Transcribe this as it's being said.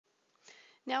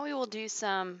Now we will do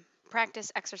some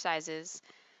practice exercises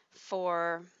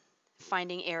for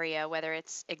finding area, whether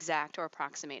it's exact or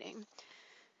approximating.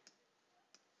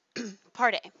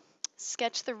 Part A.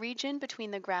 Sketch the region between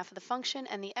the graph of the function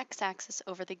and the x-axis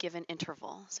over the given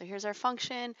interval. So here's our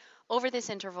function over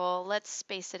this interval. Let's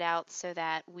space it out so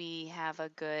that we have a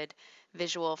good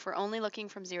visual. If we're only looking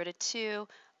from 0 to 2,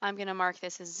 I'm going to mark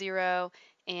this as 0,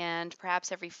 and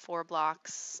perhaps every 4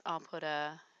 blocks I'll put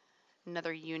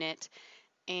another unit.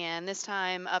 And this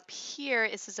time up here,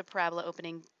 this is a parabola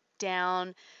opening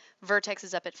down. Vertex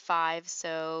is up at 5,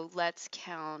 so let's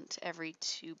count every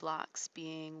 2 blocks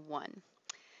being 1.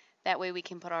 That way we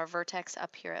can put our vertex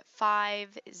up here at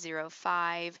 5, 0,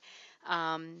 5.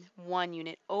 1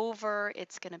 unit over,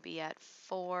 it's going to be at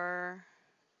 4.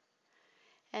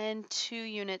 And 2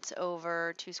 units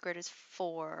over, 2 squared is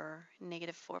 4.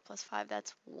 Negative 4 plus 5,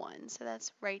 that's 1. So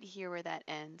that's right here where that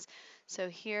ends. So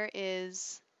here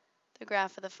is the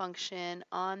graph of the function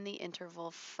on the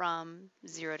interval from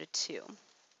 0 to 2.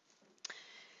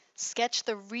 Sketch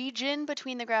the region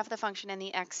between the graph of the function and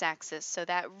the x-axis. So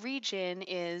that region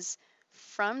is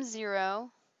from 0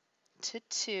 to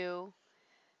 2,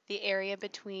 the area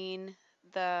between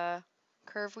the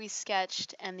curve we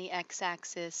sketched and the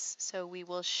x-axis. So we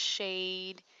will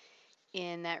shade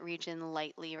in that region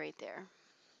lightly right there.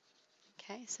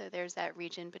 Okay, so there's that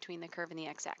region between the curve and the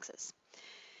x-axis.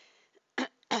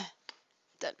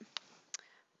 Done.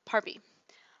 Part B.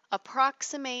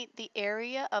 Approximate the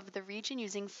area of the region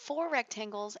using 4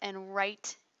 rectangles and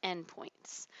right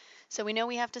endpoints. So we know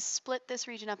we have to split this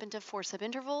region up into 4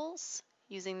 subintervals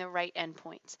using the right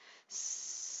endpoints.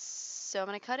 So I'm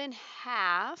going to cut in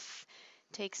half,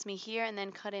 takes me here, and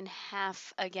then cut in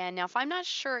half again. Now, if I'm not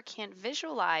sure, can't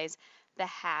visualize the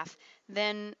half,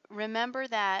 then remember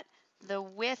that the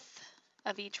width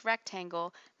of each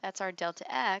rectangle, that's our delta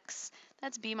x,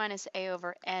 that's b minus a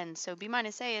over n. So b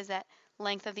minus a is that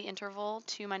length of the interval,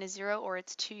 2 minus 0, or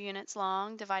it's 2 units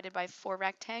long divided by 4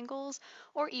 rectangles,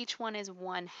 or each one is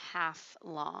 1/2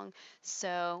 long.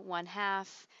 So 1/2,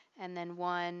 and then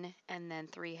 1, and then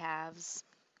 3 halves,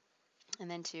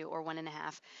 and then 2, or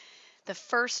 1.5. The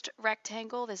first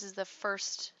rectangle, this is the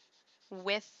first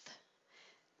width,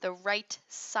 the right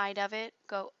side of it,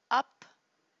 go up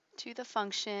to the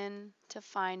function to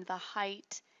find the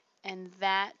height, and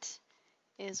that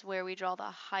is where we draw the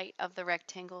height of the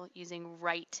rectangle using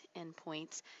right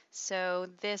endpoints. So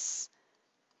this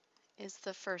is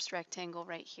the first rectangle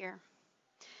right here.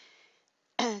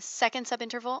 Second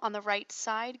subinterval on the right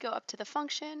side, go up to the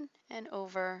function and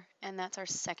over, and that's our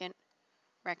second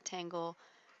rectangle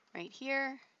right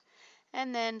here.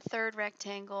 And then third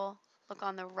rectangle, look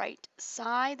on the right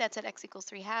side, that's at x equals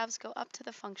 3 halves, go up to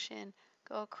the function,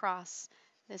 go across.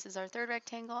 This is our third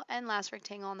rectangle, and last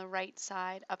rectangle on the right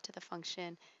side, up to the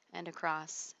function and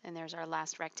across. And there's our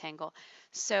last rectangle.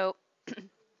 So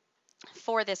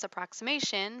for this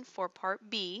approximation, for part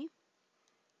B,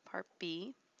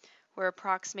 we're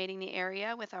approximating the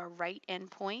area with our right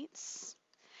endpoints.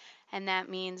 And that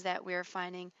means that we're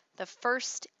finding the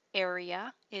first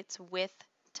area, its width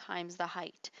times the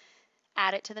height.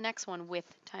 Add it to the next one,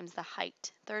 width times the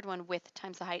height. Third one, width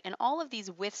times the height. And all of these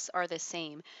widths are the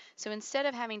same. So instead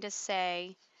of having to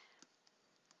say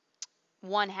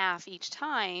 1/2 each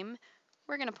time,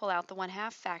 we're going to pull out the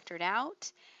 1/2 factored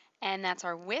out, and that's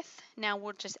our width. Now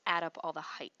we'll just add up all the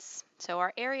heights. So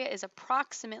our area is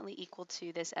approximately equal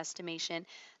to this estimation,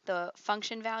 the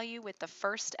function value with the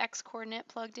first x coordinate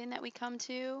plugged in that we come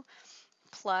to,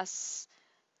 plus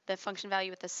the function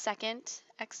value with the second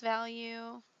x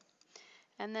value,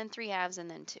 and then 3 halves, and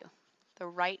then 2. The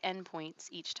right endpoints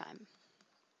each time.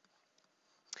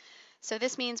 So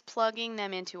this means plugging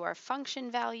them into our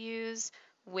function values,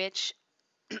 which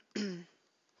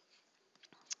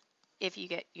if you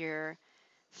get your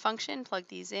function, plug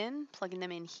these in, plugging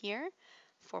them in here,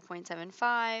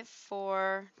 4.75,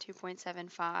 4,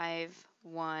 2.75,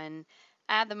 1,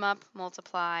 add them up,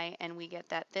 multiply, and we get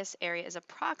that this area is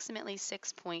approximately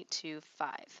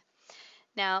 6.25.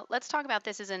 Now, let's talk about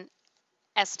this as an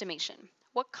estimation.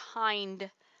 What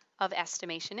kind of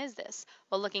estimation is this?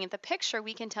 Well, looking at the picture,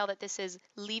 we can tell that this is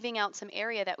leaving out some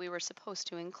area that we were supposed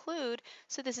to include,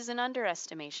 so this is an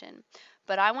underestimation.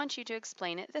 But I want you to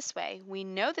explain it this way. We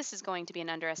know this is going to be an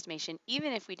underestimation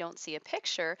even if we don't see a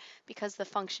picture because the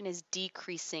function is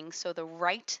decreasing, so the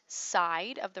right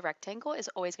side of the rectangle is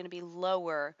always going to be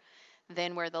lower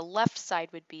than where the left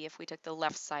side would be if we took the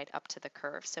left side up to the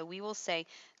curve. So we will say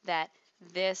that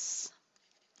this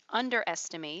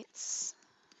underestimates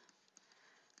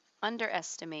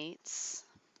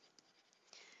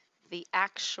the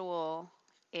actual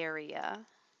area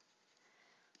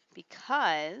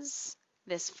because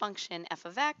this function f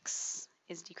of x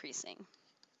is decreasing.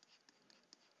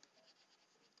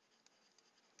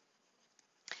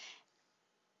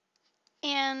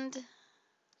 And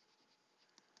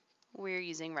we're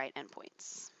using right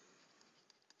endpoints.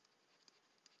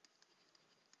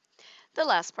 The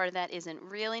last part of that isn't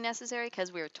really necessary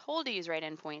because we were told to use right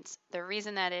endpoints. The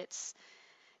reason that it's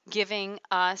giving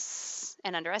us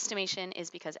an underestimation is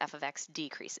because f of x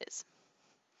decreases.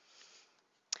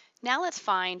 Now let's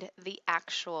find the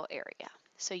actual area.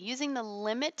 So using the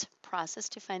limit process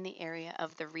to find the area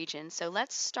of the region. So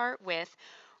let's start with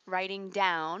writing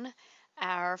down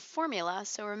our formula.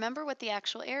 So remember what the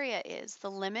actual area is.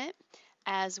 The limit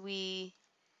as we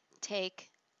take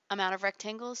amount of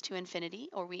rectangles to infinity,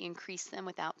 or we increase them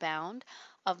without bound,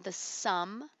 of the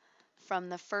sum from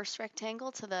the first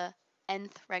rectangle to the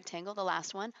nth rectangle, the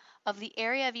last one, of the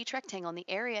area of each rectangle. And the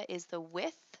area is the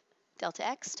width, delta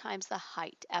x, times the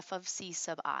height, f of c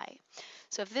sub I.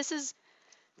 So if this is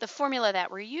the formula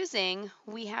that we're using,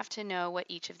 we have to know what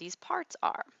each of these parts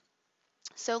are.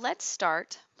 So let's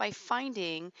start by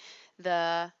finding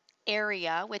the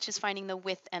area, which is finding the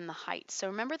width and the height. So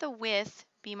remember the width,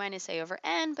 b minus a over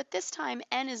n, but this time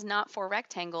n is not 4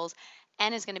 rectangles.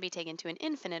 N is going to be taken to an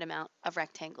infinite amount of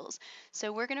rectangles.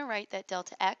 So we're going to write that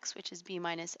delta x, which is b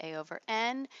minus a over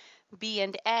n. B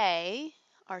and a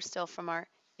are still from our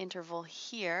interval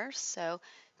here, so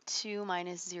 2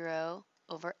 minus 0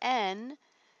 over n,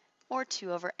 or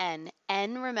 2 over n.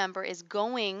 N, remember, is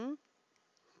going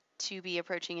to be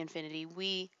approaching infinity.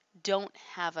 We don't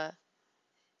have a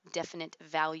definite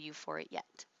value for it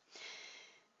yet.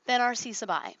 Then our c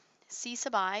sub I. C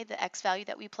sub I, the x value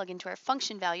that we plug into our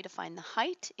function value to find the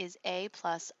height, is a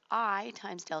plus I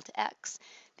times delta x.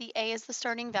 The a is the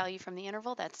starting value from the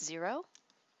interval, that's 0,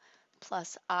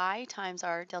 plus I times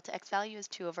our delta x value is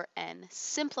 2 over n.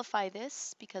 Simplify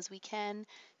this because we can.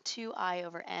 2I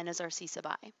over n is our c sub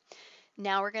I.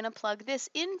 Now we're going to plug this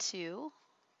into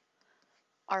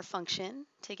our function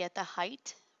to get the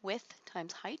height, width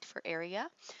times height for area.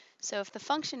 So if the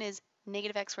function is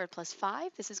negative x squared plus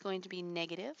 5, this is going to be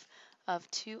negative of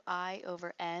 2I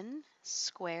over n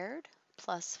squared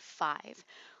plus 5.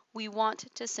 We want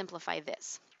to simplify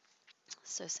this.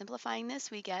 So simplifying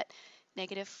this, we get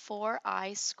negative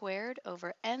 4I squared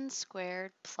over n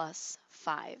squared plus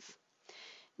 5.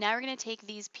 Now we're going to take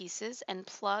these pieces and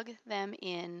plug them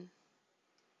in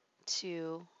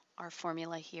to our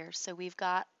formula here. So we've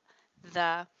got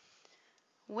the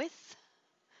width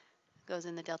goes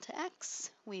in the delta x.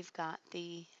 We've got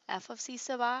the f of c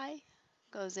sub I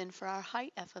goes in for our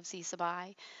height, f of c sub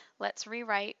I. Let's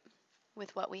rewrite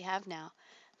with what we have now.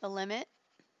 The limit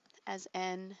as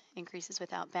n increases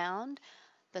without bound,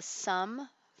 the sum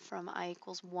from I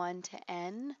equals 1 to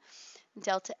n,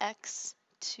 delta x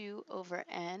 2 over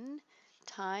n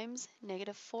times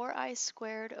negative 4I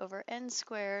squared over n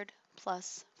squared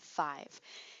plus 5.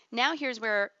 Now here's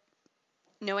where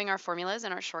knowing our formulas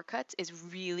and our shortcuts is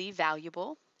really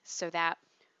valuable so that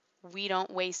we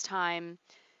don't waste time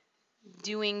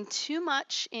doing too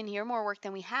much in here, more work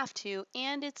than we have to,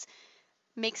 and it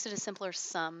makes it a simpler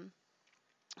sum.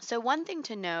 So one thing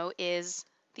to know is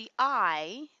the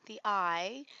I,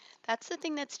 that's the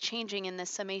thing that's changing in this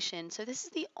summation. So this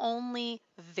is the only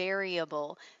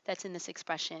variable that's in this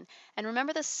expression. And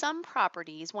remember the sum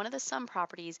properties, one of the sum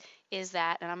properties is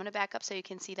that, and I'm going to back up so you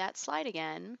can see that slide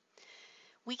again,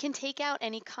 we can take out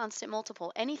any constant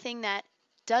multiple, anything that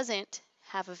doesn't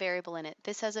have a variable in it.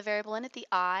 This has a variable in it, the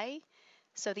I,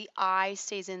 so the I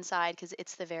stays inside because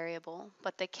it's the variable.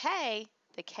 But the K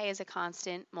is a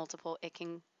constant multiple, it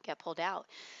can get pulled out.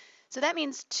 So that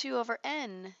means 2 over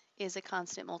n is a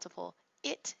constant multiple.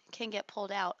 It can get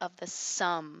pulled out of the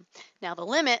sum. Now the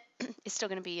limit is still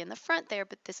going to be in the front there,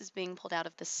 but this is being pulled out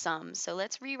of the sum. So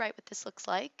let's rewrite what this looks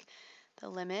like. The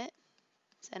limit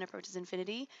as n approaches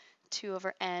infinity, 2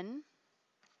 over n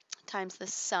times the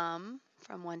sum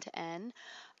from 1 to n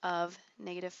of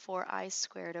negative 4I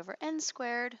squared over n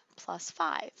squared plus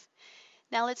 5.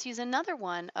 Now let's use another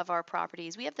one of our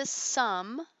properties. We have the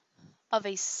sum of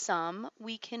a sum.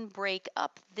 We can break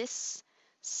up this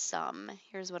sum.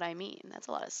 Here's what I mean. That's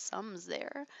a lot of sums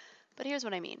there, but here's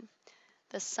what I mean.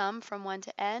 The sum from 1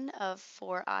 to n of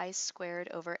 4I squared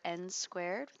over n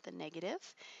squared with the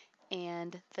negative,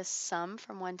 and the sum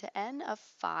from 1 to n of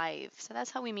 5. So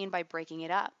that's how we mean by breaking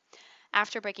it up.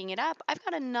 After breaking it up, I've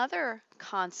got another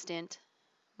constant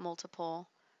multiple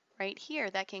right here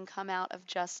that can come out of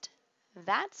just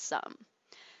that sum.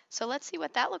 So let's see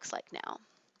what that looks like now.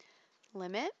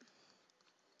 Limit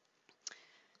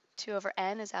 2 over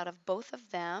n is out of both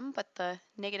of them, but the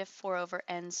negative 4 over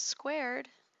n squared,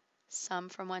 sum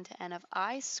from 1 to n of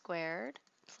I squared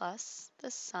plus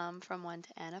the sum from 1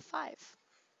 to n of 5.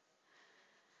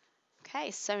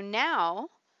 Okay, so now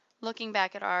looking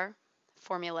back at our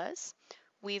formulas,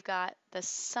 we've got the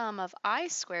sum of I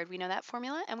squared. We know that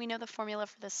formula, and we know the formula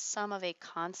for the sum of a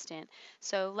constant.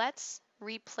 So let's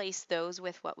replace those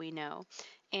with what we know.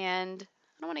 And I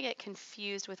don't want to get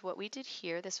confused with what we did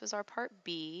here. This was our part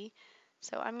B.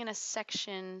 So I'm going to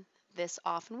section this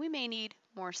off, and we may need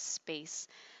more space.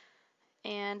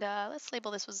 And let's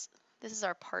label this is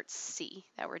our part C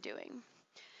that we're doing.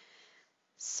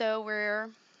 So we're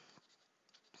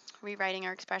rewriting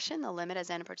our expression, the limit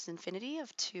as n approaches infinity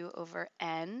of 2 over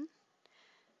n,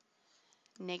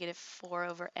 negative 4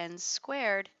 over n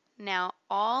squared. Now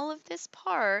all of this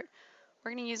part,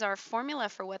 we're going to use our formula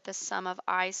for what the sum of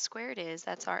I squared is.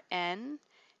 That's our n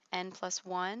plus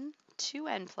 1,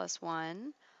 2n plus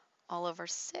 1, all over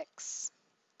 6,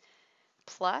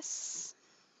 plus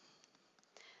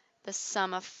the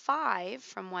sum of 5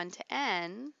 from 1 to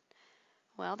n.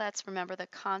 Well, that's, remember, the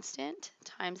constant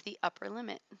times the upper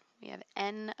limit. We have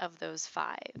n of those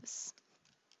 5s.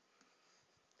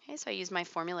 Okay, so I use my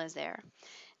formulas there.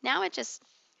 Now it just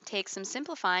takes some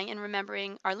simplifying and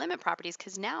remembering our limit properties,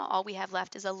 because now all we have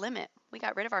left is a limit. We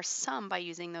got rid of our sum by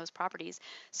using those properties.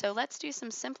 So let's do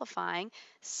some simplifying,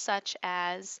 such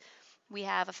as we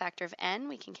have a factor of n.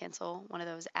 We can cancel one of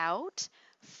those out.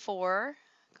 4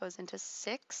 goes into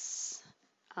 6.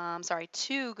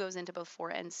 2 goes into both 4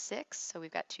 and 6, so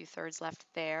we've got 2/3 left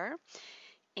there.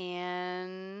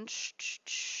 And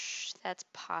that's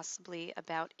possibly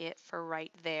about it for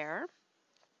right there.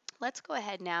 Let's go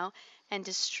ahead now and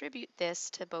distribute this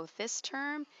to both this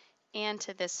term and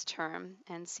to this term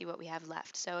and see what we have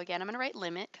left. So again, I'm going to write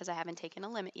limit because I haven't taken a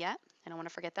limit yet. I don't want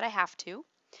to forget that I have to.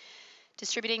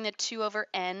 Distributing the 2 over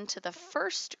n to the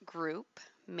first group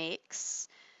makes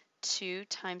 2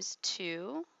 times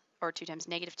 2, or 2 times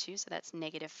negative 2, so that's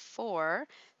negative 4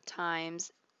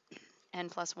 times n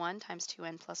plus 1 times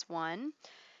 2n plus 1,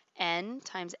 n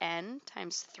times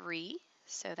 3,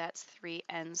 so that's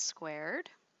 3n squared.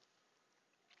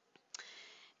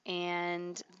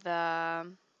 And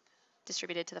the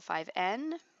distributed to the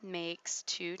 5n makes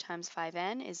 2 times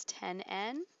 5n is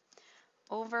 10n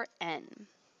over n.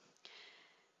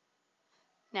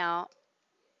 Now,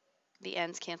 the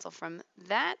n's cancel from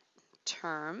that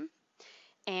term.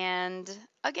 And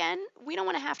again, we don't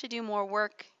want to have to do more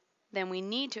work than we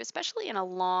need to, especially in a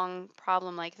long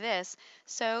problem like this.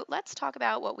 So let's talk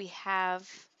about what we have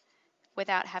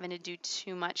without having to do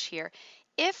too much here.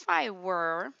 If I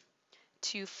were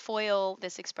to FOIL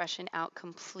this expression out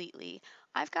completely,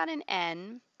 I've got an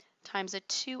n times a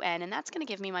 2n, and that's going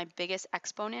to give me my biggest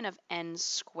exponent of n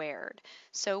squared.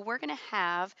 So we're going to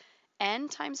have n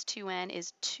times 2n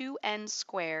is 2n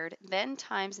squared, then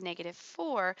times negative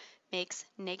 4 makes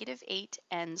negative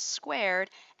 8n squared,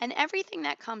 and everything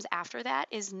that comes after that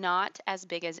is not as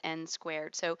big as n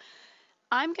squared. So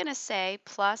I'm going to say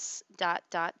plus dot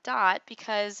dot dot,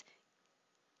 because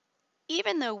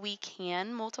even though we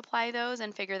can multiply those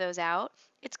and figure those out,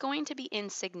 it's going to be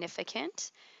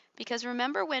insignificant, because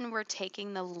remember, when we're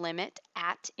taking the limit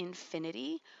at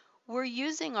infinity, we're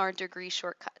using our degree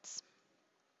shortcuts.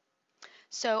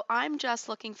 So I'm just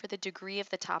looking for the degree of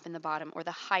the top and the bottom, or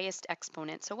the highest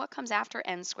exponent. So what comes after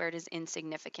n squared is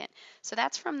insignificant. So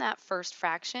that's from that first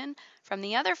fraction. From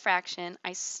the other fraction,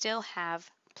 I still have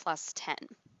plus 10.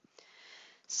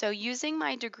 So using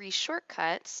my degree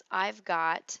shortcuts, I've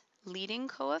got leading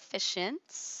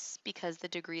coefficients, because the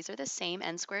degrees are the same,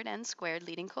 n squared,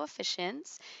 leading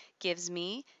coefficients gives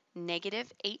me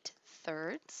negative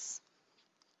 8/3.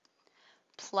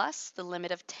 Plus the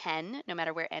limit of 10, no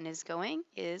matter where n is going,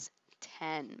 is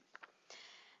 10.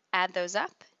 Add those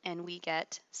up and we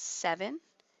get 7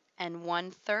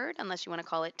 1/3, unless you want to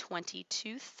call it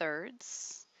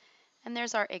 22/3. And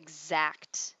there's our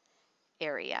exact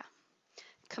area.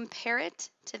 Compare it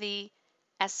to the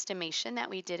estimation that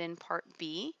we did in part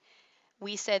B.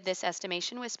 We said this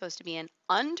estimation was supposed to be an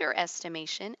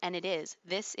underestimation, and it is.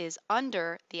 This is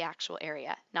under the actual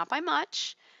area. Not by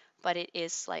much, but it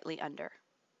is slightly under.